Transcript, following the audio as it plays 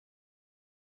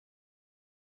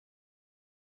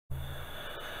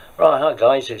Right, hi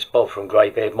guys, it's Bob from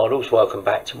Greybeard Models. Welcome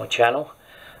back to my channel,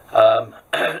 and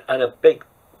a big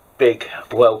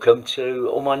welcome to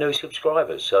all my new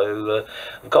subscribers. So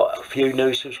I've got a few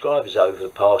new subscribers over the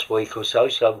past week or so,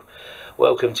 so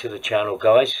welcome to the channel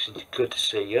guys. It's good to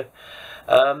see you.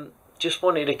 Just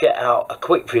wanted to get out a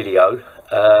quick video.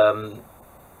 I'm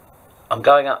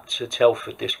going up to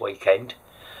Telford this weekend,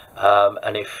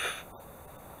 and if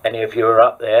any of you are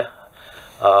up there,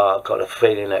 I've got a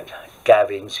feeling that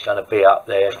Gavin's going to be up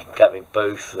there, Gavin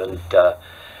Booth, and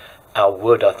Al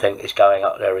Wood I think is going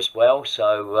up there as well,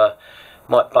 so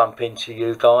might bump into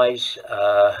you guys.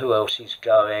 Who else is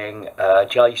going?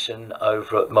 Jason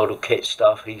over at Model Kit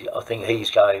Stuff, I think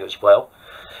he's going as well.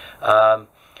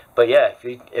 But yeah,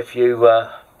 if you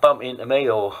bump into me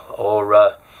or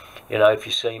you know, if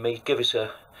you see me, give us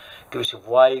a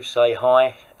wave, say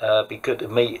hi. Be good to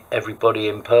meet everybody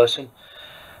in person.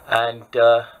 And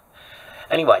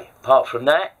anyway, apart from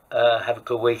that, have a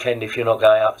good weekend if you're not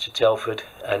going up to Telford.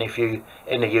 And if you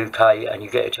in the UK and you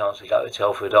get a chance to go to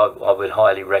Telford, I would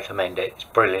highly recommend it. It's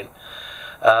brilliant.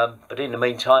 But in the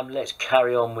meantime, let's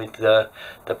carry on with the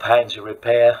Panzer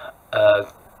Repair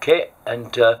kit,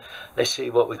 and let's see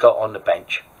what we got on the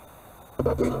bench.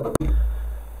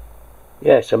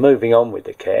 Yeah, so moving on with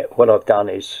the kit, what I've done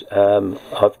is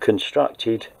I've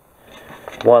constructed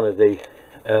one of the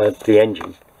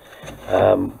engine,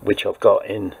 which I've got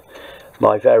in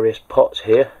my various pots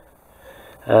here,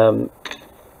 for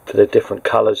the different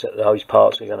colours that those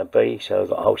parts are going to be. So I've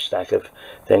got a whole stack of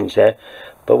things there.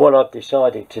 But what I've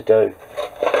decided to do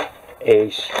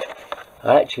is,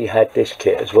 I actually had this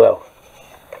kit as well,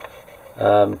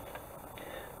 so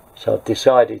I've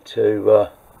decided to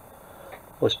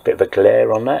what's a bit of a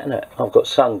glare on that, isn't it? I've got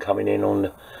sun coming in on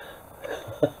the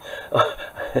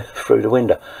through the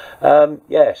window.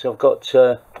 Yeah, so I've got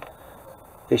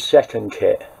this second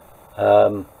kit,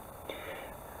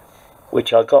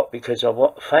 which I got because I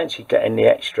fancied getting the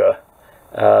extra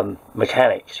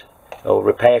mechanics or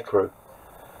repair crew.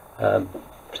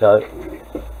 So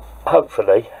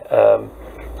hopefully you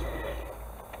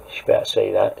should be able to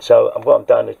see that. So what I'm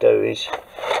going to do is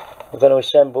I'm going to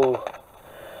assemble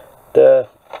the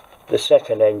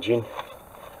second engine,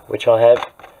 which I have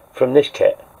from this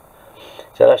kit.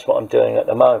 So that's what I'm doing at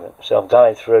the moment. So I'm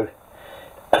going through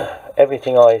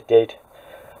everything I did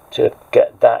to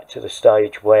get that to the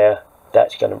stage where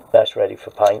that's ready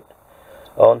for paint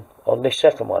on this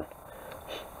second one,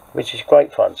 which is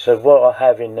great fun. So what I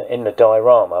have in the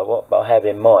diorama, what I have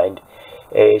in mind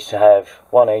is to have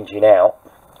one engine out,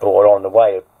 or on the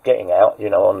way of getting out, you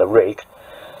know, on the rig,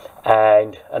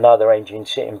 and another engine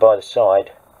sitting by the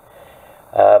side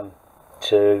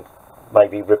to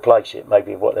maybe replace it.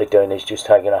 Maybe what they're doing is just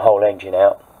taking a whole engine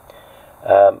out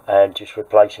and just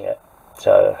replacing it.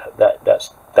 So that's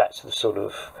the sort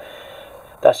of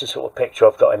picture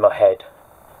I've got in my head.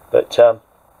 But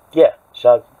yeah,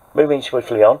 so moving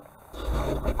swiftly on.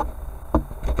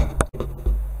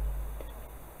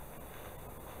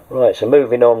 Right, so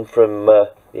moving on from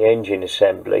the engine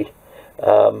assembly,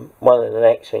 one of the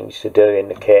next things to do in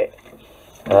the kit,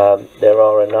 there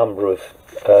are a number of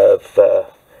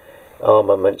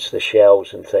armaments, the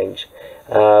shells and things,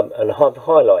 and I've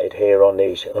highlighted here on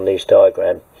these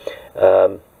diagram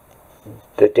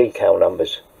the decal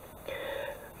numbers.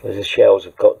 The shells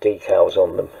have got decals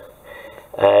on them,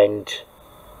 and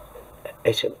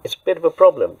it's a bit of a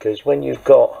problem, because when you've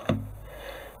got,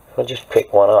 if I just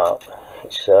pick one up,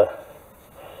 it's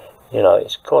you know,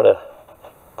 it's quite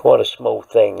a small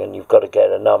thing, and you've got to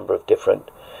get a number of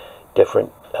different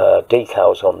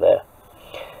decals on there.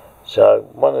 So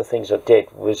one of the things I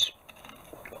did was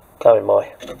go in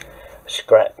my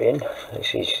scrap bin.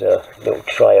 This is a little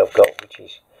tray I've got, which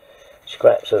is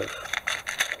scraps of,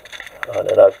 I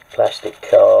don't know, plastic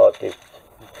card,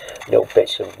 little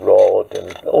bits of rod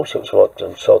and all sorts of odds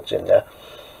and sods in there.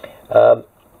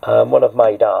 What I've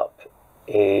made up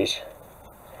is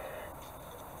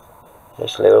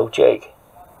this little jig.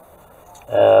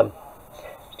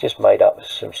 It's just made up of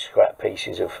some scrap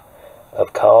pieces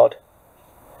of card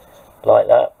like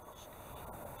that,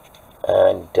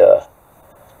 and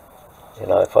you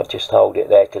know, if I just hold it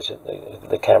there, because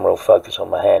the camera will focus on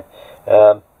my hand,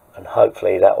 and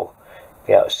hopefully that will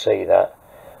be able to see that.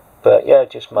 But yeah,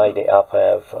 just made it up.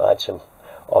 I had some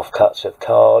offcuts of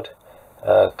card,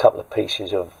 a couple of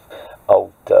pieces of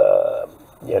old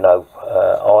you know,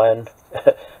 iron,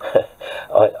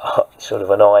 sort of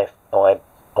an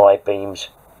I-beams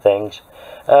things,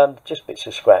 just bits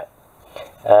of scrap.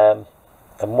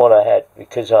 And what I had,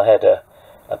 because I had a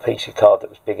piece of card that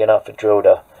was big enough, I drilled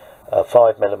a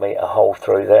 5mm hole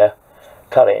through there,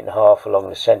 cut it in half along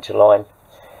the centre line,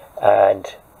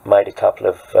 and made a couple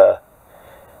of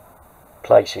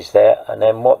places there, and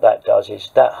then what that does is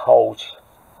that holds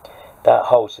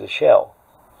the shell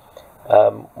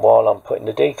while I'm putting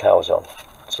the decals on.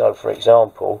 So for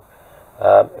example,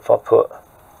 if I put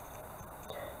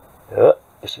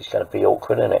this is going to be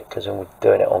awkward, isn't it, because I'm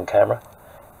doing it on camera.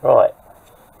 Right,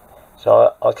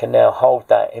 so I can now hold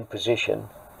that in position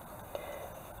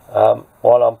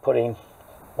while I'm putting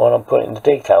the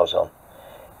decals on,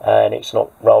 and it's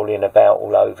not rolling about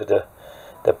all over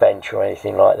the bench or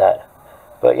anything like that.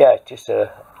 But yeah, just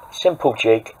a simple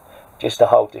jig just to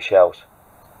hold the shells.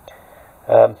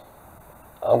 I'm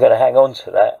going to hang on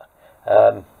to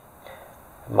that,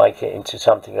 make it into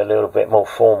something a little bit more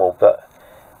formal, but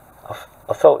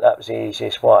I thought that was the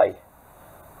easiest way,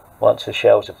 once the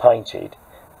shells are painted,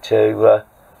 to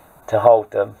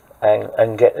hold them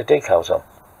and get the decals on.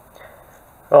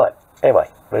 Right, anyway,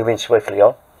 moving swiftly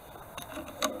on.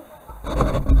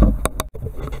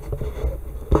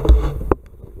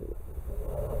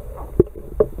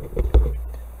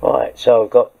 Right, so I've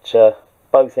got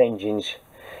both engines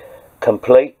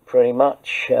complete pretty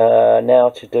much. Now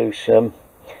to do some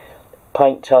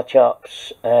paint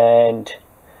touch-ups and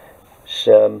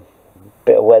some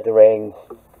bit of weathering,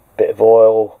 bit of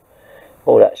oil,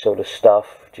 all that sort of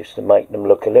stuff, just to make them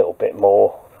look a little bit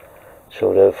more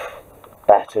sort of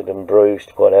battered and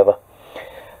bruised, whatever.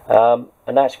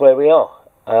 And that's where we are.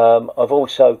 I've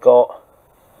also got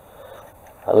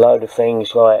a load of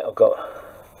things, like I've got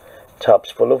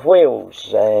tubs full of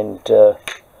wheels and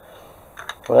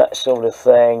that sort of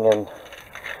thing, and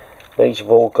these have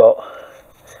all got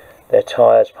their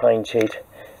tyres painted.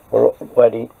 We're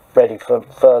ready for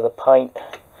further paint,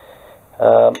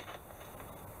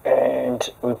 and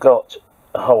we've got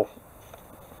a whole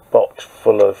box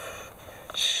full of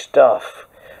stuff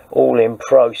all in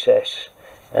process,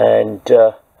 and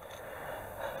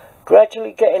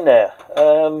gradually getting there.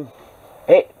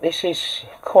 This is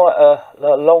quite a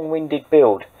long-winded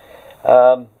build,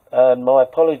 and my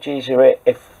apologies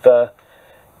if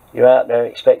you're out there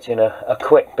expecting a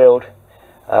quick build.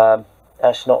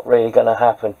 That's not really going to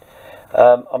happen.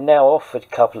 I'm now off for a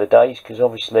couple of days because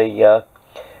obviously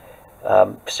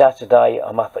Saturday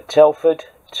I'm up at Telford.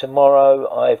 Tomorrow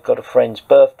I've got a friend's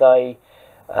birthday,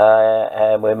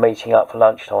 and we're meeting up for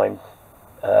lunchtime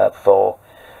for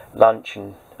lunch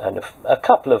and a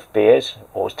couple of beers,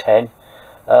 or 10.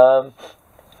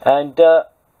 And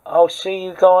I'll see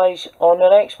you guys on the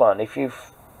next one. If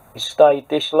you've stayed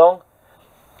this long,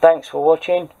 thanks for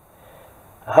watching.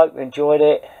 I hope you enjoyed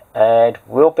it, and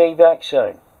we'll be back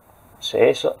soon. See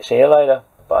you later.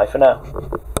 Bye for now.